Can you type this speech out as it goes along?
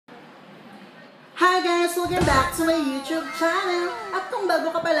Hi guys! Welcome back to my YouTube channel! At kung bago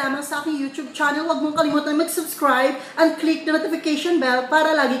ka pa lamang sa aking YouTube channel, huwag mong kalimutan mag-subscribe and click the notification bell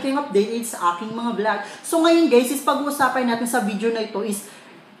para lagi kayong updated sa aking mga vlog. So ngayon guys, is pag-uusapan natin sa video na ito is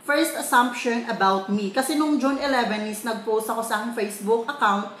first assumption about me. Kasi nung June 11 is nag-post ako sa aking Facebook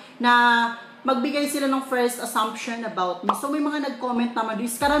account na magbigay sila ng first assumption about me. So may mga nag-comment naman,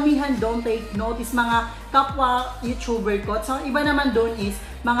 is karamihan don't take note, is mga kapwa YouTuber ko. So iba naman doon is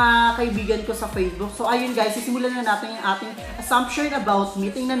mga kaibigan ko sa Facebook. So ayun guys, sisimulan na natin yung ating assumption about me.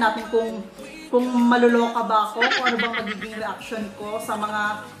 Tingnan natin kung maluloka ba ako, kung ano bang magiging reaction ko sa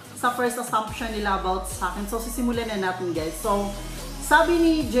first assumption nila about sa akin. So sisimulan na natin guys. So sabi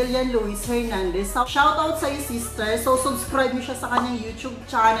ni Jillian Luis Hernandez, shoutout sa iyo sister. So subscribe mo siya sa kanyang YouTube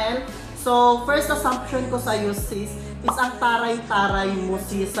channel. So first assumption ko sa iyo sis is ang taray-taray mo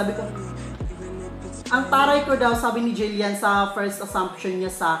sis. Sabi ko, ang taray ko daw, sabi ni Jillian sa first assumption niya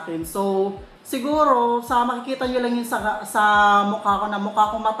sa akin. So, siguro, makikita nyo lang yun sa mukha ko, na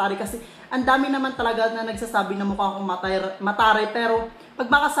mukha kong mataray. Kasi, ang dami naman talaga na nagsasabi na mukha kong mataray. Pero, pag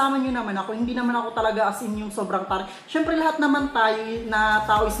makasama nyo naman ako, hindi naman ako talaga as in yung sobrang taray. Siyempre, lahat naman tayo na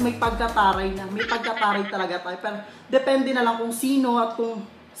tao is may pagkataray na. May pagkataray talaga tayo. Pero, depende na lang kung sino at kung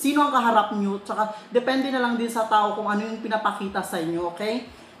sino ang kaharap nyo. Tsaka, depende na lang din sa tao kung ano yung pinapakita sa inyo,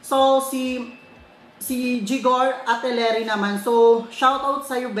 okay? So, si Jigor Ateleri naman. So, shoutout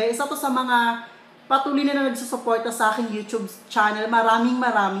sa iyo, be. Isa to sa mga patuloy na nagsusuporta sa aking YouTube channel.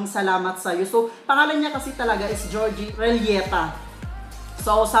 Maraming salamat sa iyo. So, pangalan niya kasi talaga is Georgie Relieta.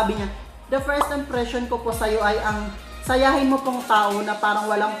 So, sabi niya, the first impression ko po sa iyo ay ang sayahin mo pong tao na parang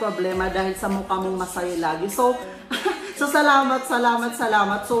walang problema dahil sa mukha mong masaya lagi. So, salamat.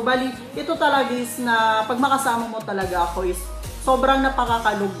 So, bali, ito talaga is na pag makasama mo talaga ako is sobrang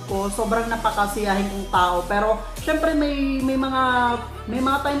napakakalog ko, sobrang napakasiyahin kong tao. Pero, syempre may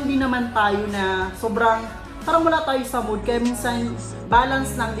mga time din naman tayo na sobrang, parang wala tayo sa mood. Kaya minsan,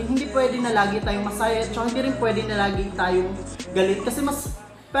 balance lang din. Hindi pwede na lagi tayong masaya. Tsaka hindi rin pwede na lagi tayong galit. Kasi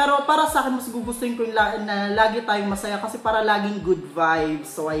pero para sa akin, mas gugustuhin ko na lagi tayong masaya. Kasi para laging good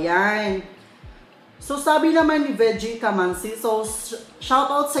vibes. So, ayan. So, sabi naman ni Veggie Kamansi. So,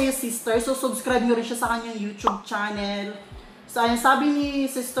 shoutout sa iyo sister. So, subscribe nyo rin siya sa kanyang YouTube channel. So, ayun, sabi ni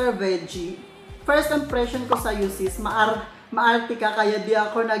Sister Veggie, first impression ko sa iyo sis, maarte ka kaya di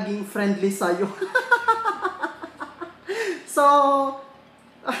ako naging friendly sa iyo. So,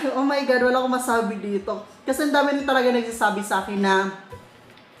 oh my God, wala akong masabi dito. Kasi ang dami rin talaga nagsasabi sa akin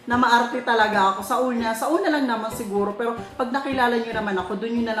na maarte talaga ako. Sa una lang naman siguro, pero pag nakilala nyo naman ako,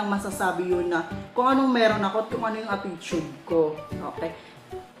 dun yun na lang masasabi yun na kung anong meron ako at kung ano yung attitude ko. Okay?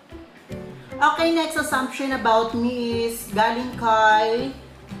 Okay, next assumption about me is galing kay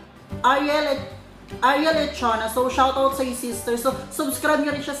Ariel Echona. So, shoutout sa sister. So, subscribe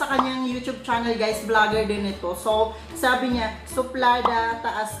nyo rin siya sa kanyang YouTube channel, guys. Vlogger din ito. So, sabi niya, suplada,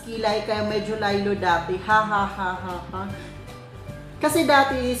 taas kilay, kaya medyo laylo dati. Ha. Kasi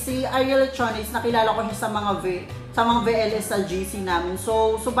dati, si Ariel Echona is nakilala ko siya sa mga VLS sa GC namin.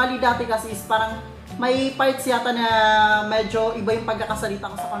 So bali dati kasi is parang may parts yata na medyo iba yung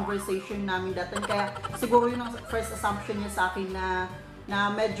pagkakasalita ko sa conversation namin dati. Kaya siguro yun ang first assumption niya sa akin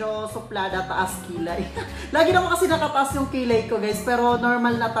na medyo suplada, taas kilay. Lagi naman kasi nakataas yung kilay ko guys, pero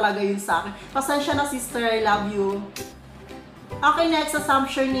normal na talaga yun sa akin. Pasensya na sister, I love you. Okay, next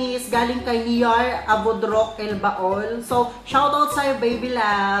assumption is galing kay Niyar Abodroc Elbaol. So, shoutout sa'yo baby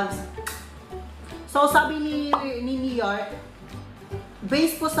loves. So, sabi ni Niyar,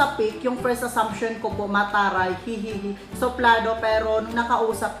 based po sa pic, yung first assumption ko po, mataray, hihihi, soplado, pero nung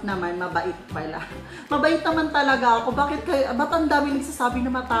nakausap naman, mabait pala. Mabait naman talaga ako. Ba't ang dami nagsasabi na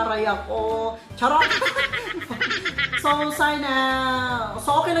mataray ako? Charot!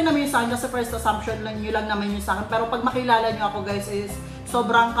 So okay lang naman yung sa akin kasi first assumption lang naman yung sa akin. Pero pag makilala nyo ako guys is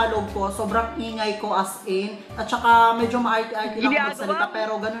sobrang kalog ko, sobrang ingay ko as in. At saka medyo maarte-arte lang ako magsalita.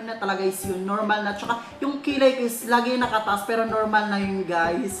 Pero ganun na talaga is yun, normal na. At saka yung kilay is lagi nakataas pero normal na yun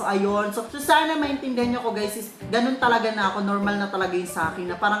guys. So ayun. So sana maintindihan nyo ako guys is ganun talaga na ako, normal na talaga yung sa akin.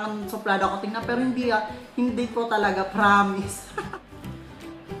 Na parang suplado ako tingnan pero hindi ko talaga, promise.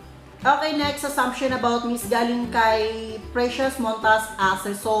 Okay, next assumption about me is galing kay Precious Montas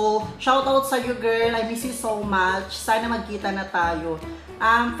Ase. So, shoutout sa you girl. I miss you so much. Sana magkita na tayo.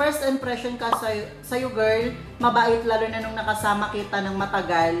 First impression ka sa you girl, mabait lalo na nung nakasama kita ng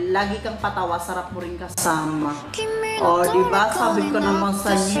matagal. Lagi kang patawa, sarap mo rin kasama. O, diba? Sabi ko naman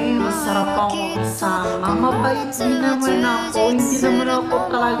sa inyo, masarap ako kasama. Mabait din naman ako. Hindi naman ako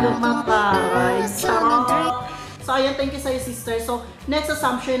talaga mataray. Sarap. So, ayan, thank you sa iyo, sister. So, next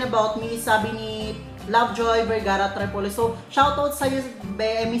assumption about me, sabi ni Lovejoy Vergara Tripoli. So, shoutout sa iyo,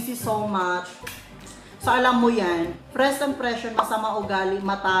 be. I miss you so much. So alam mo yan, first impression, masama ugali,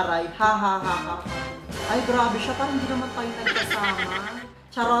 mataray, ha ha ha ha. Ay grabe siya, parang hindi naman tayo nagkasama.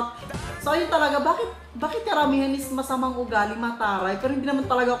 Charot. So ayun talaga, bakit karamihan is masamang ugali, mataray, pero hindi naman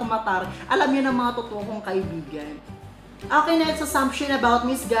talaga ako mataray. Alam niyo ng mga totoo kong kaibigan. Okay, next assumption about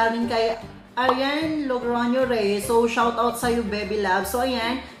Miss galing kay ayan, Logroño Reyes. So, shout out sa'yo, baby love. So,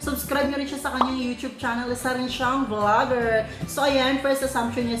 ayan, subscribe nyo rin siya sa kanyang YouTube channel. Isa rin siyang vlogger. So, ayan, first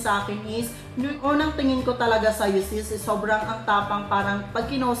assumption niya sa akin is, yung unang tingin ko talaga sa'yo, sis, is sobrang ang tapang. Parang, pag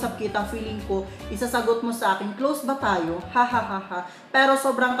kinausap kita, feeling ko, isasagot mo sa akin, close ba tayo? Ha, ha, ha, ha. Pero,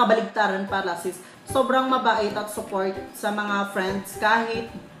 sobrang kabaligtaran pala, sis. Sobrang mabait at support sa mga friends, kahit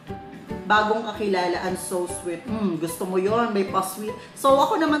bagong kakilala and so sweet. Gusto mo yon, may pa-sweet. So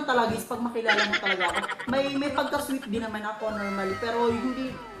ako naman talaga is pag makilala mo talaga ako, may pagka-sweet din naman ako normally, pero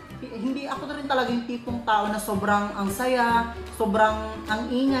hindi ako na rin talaga yung tipong tao na sobrang ang saya, sobrang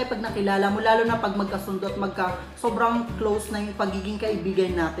ang ingay pag nakilala mo, lalo na pag magkasundo at sobrang close na yung pagiging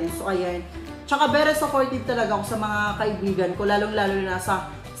kaibigan natin. So ayan. Tsaka very supportive talaga ako sa mga kaibigan ko, lalong-lalo na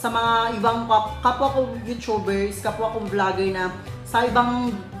sa mga ibang kapwa ko YouTubers, kapwa ko vlogger na sa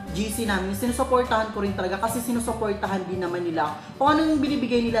ibang GC namin, sinusuportahan ko rin talaga kasi sinusuportahan din naman nila. Kung ano yung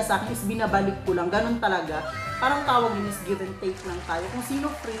binibigay nila sa akin is binabalik ko lang, ganun talaga. Parang tawag din is give and take lang tayo. Kung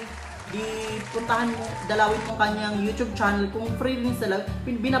sino free, di puntahan mo, dalawin mo kanyang YouTube channel. Kung free rin sila,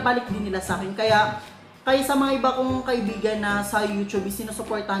 binabalik din nila sa akin. Kaya sa mga iba kong kaibigan na sa YouTube,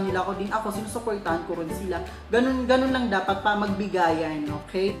 sinusuportahan nila ako din. Ako, sinusuportahan ko rin sila. Ganun lang dapat pa magbigayan,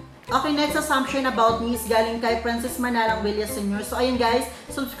 okay? Okay, next assumption about me is galing kay Princess Manalang Villas Sr. So, ayan guys,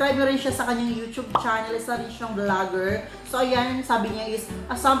 subscribe nyo rin siya sa kanyang YouTube channel. Isa rin siyang vlogger. So, ayan, sabi niya is,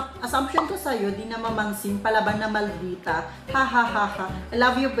 assumption ko sa'yo, di na mamangsin, palaban na maldita. Ha ha ha ha. I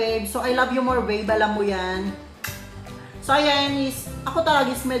love you, babe. So, I love you more, babe. Alam mo yan. So, ayan is, ako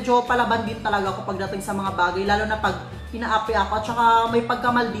talaga is medyo palaban din talaga ako pagdating sa mga bagay. Lalo na pag inaapi ako. At saka may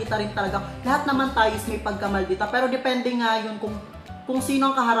pagkamaldita rin talaga. Lahat naman tayo is may pagkamaldita. Pero depende nga yun kung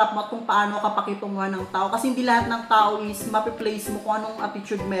sino ang kaharap mo at kung paano ka pakitunguhan ng tao. Kasi hindi lahat ng tao is mapiplace mo kung anong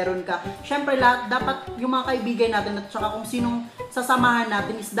attitude meron ka. Siyempre, dapat yung mga kaibigan natin at saka kung sinong sasamahan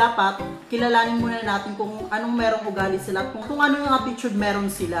natin is dapat kilalanin muna natin kung anong merong ugali sila at kung anong attitude meron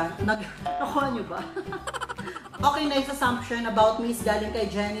sila. Nakuha nyo ba? Okay, next assumption about me is galing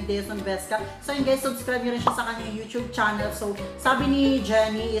kay Jenny Deson Vesca. So yun guys, subscribe nyo rin siya sa kanyang YouTube channel. So sabi ni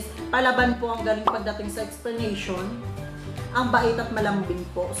Jenny is palaban po ang galing pagdating sa explanation. Ang bait at malambing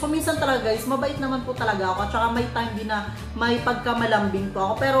po. So minsan talaga guys, mabait naman po talaga ako. At saka may time din na may pagkamalambing po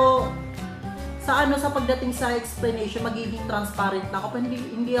ako. Pero sa pagdating sa explanation, magiging transparent na ako. Pero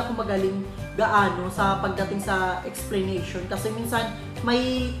hindi ako magaling gaano sa pagdating sa explanation. Kasi minsan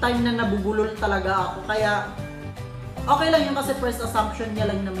may time na nabubulol talaga ako. Kaya okay lang yun kasi first assumption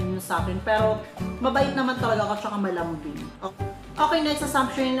niya lang naman yun sa akin. Pero mabait naman talaga ako at saka malambing. Okay, next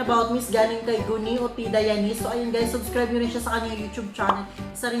assumption about Miss galing kay Guni o Tida Yanis. So ayun guys, subscribe nyo rin siya sa kanyang YouTube channel.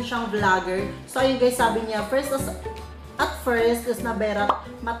 Isa rin siyang vlogger. So ayun guys, sabi niya, at first is naberat,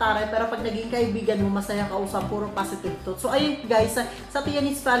 mataray, pero pag naging kaibigan mo, masaya ka usap, puro positive thought. So ayun guys, sa Tia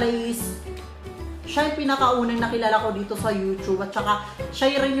Yanis pala is siya yung pinakaunang nakilala ko dito sa YouTube at saka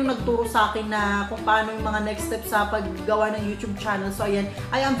siya rin yung nagturo sa akin na kung paano yung mga next steps sa paggawa ng YouTube channel. So ayan,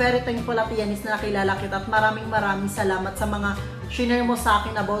 I am very thankful at Yanis na nakilala kita at maraming salamat sa mga share mo sa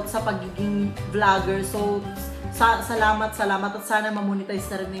akin about sa pagiging vlogger. So salamat at sana mamonetize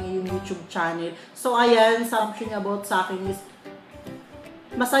na rin ng iyong YouTube channel. So ayan, something about sa akin is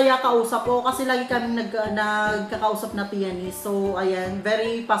masaya kausap ko kasi lagi kaming nagkakausap na Tiyanis. So, ayan,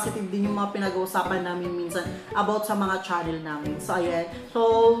 very positive din yung mga pinag-uusapan namin minsan about sa mga channel namin. So, ayan. So,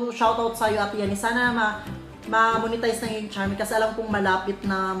 shoutout sa'yo at Tiyanis. Sana ma-monetize na yung channel kasi alam kong malapit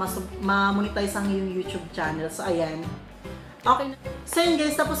na ma-monetize ang yung YouTube channel. So, ayan. Okay. So yun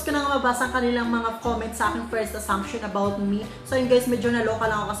guys, tapos ko na nga mabasa ang kanilang mga comments sa aking first assumption about me. So yun guys, medyo naloka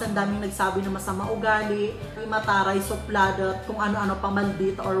lang ako kasi ang daming nagsabi na masama ugali, mataray, suplado, at kung ano-ano pang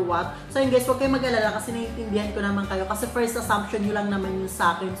maldito or what. So yun guys, huwag kayong mag-alala kasi naiintindihan ko naman kayo kasi first assumption nyo lang naman yun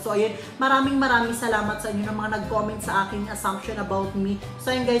sa akin. So ayun, maraming salamat sa inyo ng mga nag-comment sa aking assumption about me.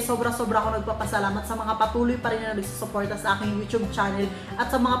 So yun guys, sobra ako nagpapasalamat sa mga patuloy pa rin na nagsusuporta sa aking YouTube channel at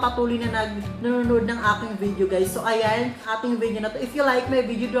sa mga patuloy na nanonood ng aking video guys. So ayan, ating video na to. If you like my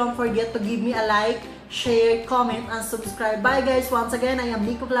video, don't forget to give me a like, share, comment, and subscribe. Bye guys! Once again, I am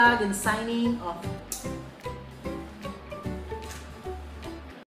Nicco Vlog and signing off.